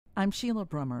I'm Sheila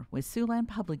Brummer with Siouxland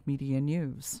Public Media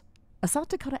News. A South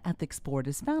Dakota ethics board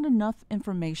has found enough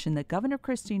information that Governor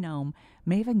Kristi Noem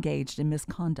may have engaged in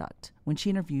misconduct when she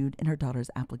interviewed in her daughter's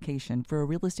application for a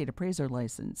real estate appraiser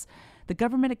license. The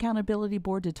Government Accountability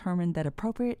Board determined that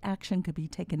appropriate action could be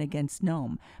taken against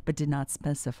Noem, but did not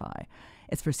specify.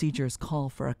 Its procedures call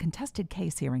for a contested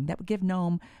case hearing that would give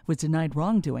Noem, who was denied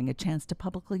wrongdoing, a chance to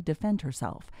publicly defend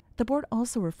herself. The board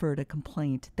also referred a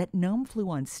complaint that Noem flew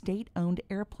on state-owned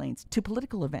airplanes to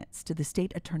political events to the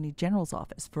state attorney general's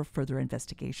office for further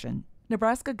investigation.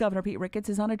 Nebraska Governor Pete Ricketts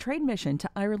is on a trade mission to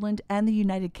Ireland and the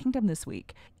United Kingdom this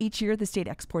week. Each year, the state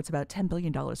exports about $10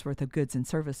 billion worth of goods and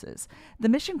services. The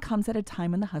mission comes at a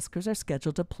time when the Huskers are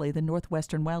scheduled to play the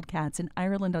Northwestern Wildcats in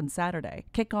Ireland on Saturday.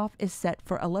 Kickoff is set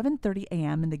for 11:30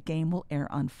 a.m. and the game will air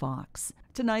on Fox.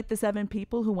 Tonight, the 7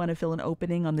 people who want to fill an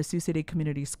opening on the Sioux City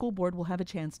Community School Board will have a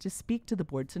chance to speak to the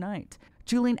board tonight.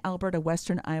 Julian Albert, a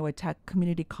Western Iowa Tech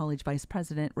Community College vice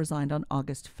president, resigned on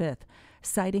August 5th,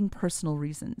 citing personal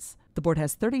reasons. The board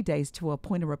has 30 days to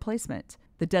appoint a replacement.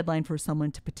 The deadline for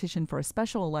someone to petition for a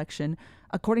special election,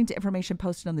 according to information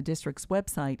posted on the district's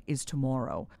website, is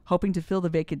tomorrow. Hoping to fill the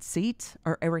vacant seat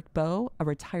are Eric Bowe, a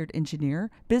retired engineer,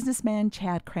 businessman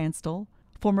Chad Cranstle,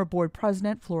 former board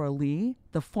president Flora Lee,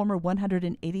 the former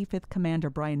 185th Commander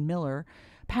Brian Miller,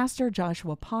 Pastor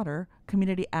Joshua Potter,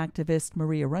 community activist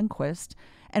Maria Runquist,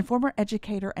 and former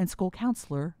educator and school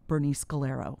counselor Bernie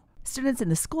Scalero. Students in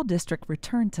the school district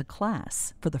return to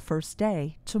class for the first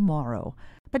day tomorrow.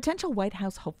 Potential White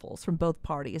House hopefuls from both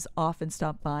parties often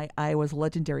stop by Iowa's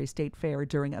legendary state fair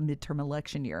during a midterm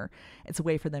election year. It's a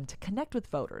way for them to connect with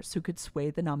voters who could sway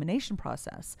the nomination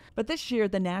process. But this year,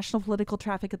 the national political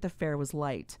traffic at the fair was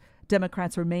light.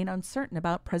 Democrats remain uncertain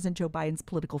about President Joe Biden's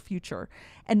political future,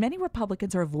 and many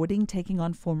Republicans are avoiding taking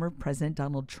on former President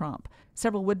Donald Trump.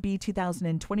 Several would-be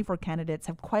 2024 candidates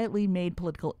have quietly made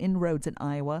political inroads in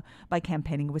Iowa by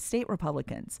campaigning with state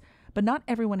Republicans. But not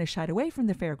everyone has shied away from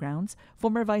the fairgrounds.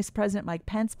 Former Vice President Mike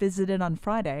Pence visited on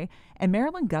Friday, and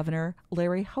Maryland Governor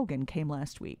Larry Hogan came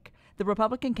last week. The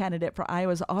Republican candidate for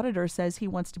Iowa's auditor says he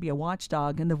wants to be a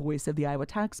watchdog and the voice of the Iowa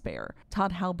taxpayer.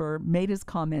 Todd Halber made his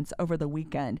comments over the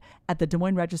weekend at the Des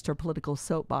Moines Register political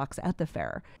soapbox at the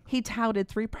fair. He touted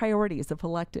 3 priorities if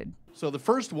elected. So the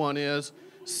first one is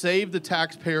save the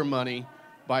taxpayer money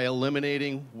by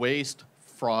eliminating waste,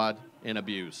 fraud, and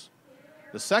abuse.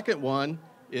 The second one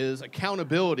is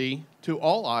accountability to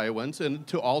all Iowans and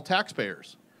to all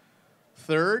taxpayers.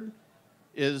 Third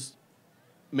is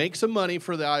make some money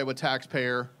for the Iowa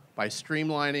taxpayer by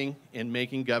streamlining and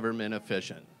making government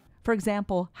efficient. For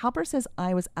example, Halper says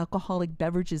Iowa's alcoholic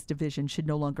beverages division should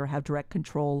no longer have direct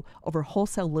control over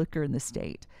wholesale liquor in the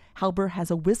state. Halper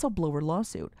has a whistleblower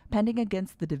lawsuit pending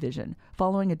against the division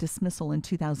following a dismissal in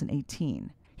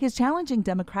 2018. He is challenging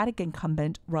Democratic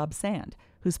incumbent Rob Sand,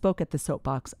 who spoke at the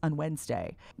soapbox on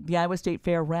Wednesday. The Iowa State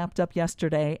Fair wrapped up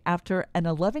yesterday after an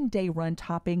 11-day run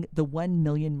topping the 1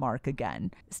 million mark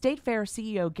again. State Fair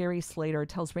CEO Gary Slater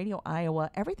tells Radio Iowa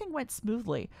everything went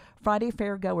smoothly. Friday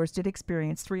fairgoers did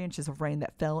experience 3 inches of rain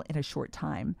that fell in a short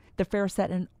time. The fair set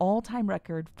an all-time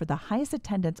record for the highest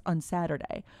attendance on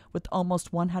Saturday, with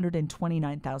almost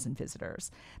 129,000 visitors.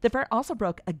 The fair also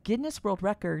broke a Guinness World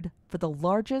Record for the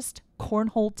largest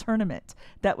cornhole tournament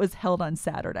that was held on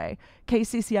Saturday.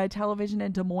 KCCI Television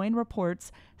in Des Moines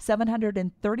reports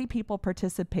 730 people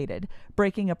participated,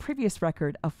 breaking a previous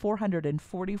record of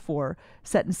 444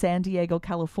 set in San Diego,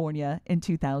 California in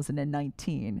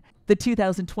 2019. The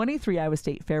 2023 Iowa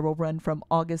State Fair will run from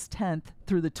August 10th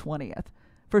through the 20th.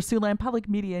 For Siouxland Public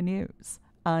Media News,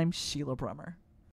 I'm Sheila Brummer.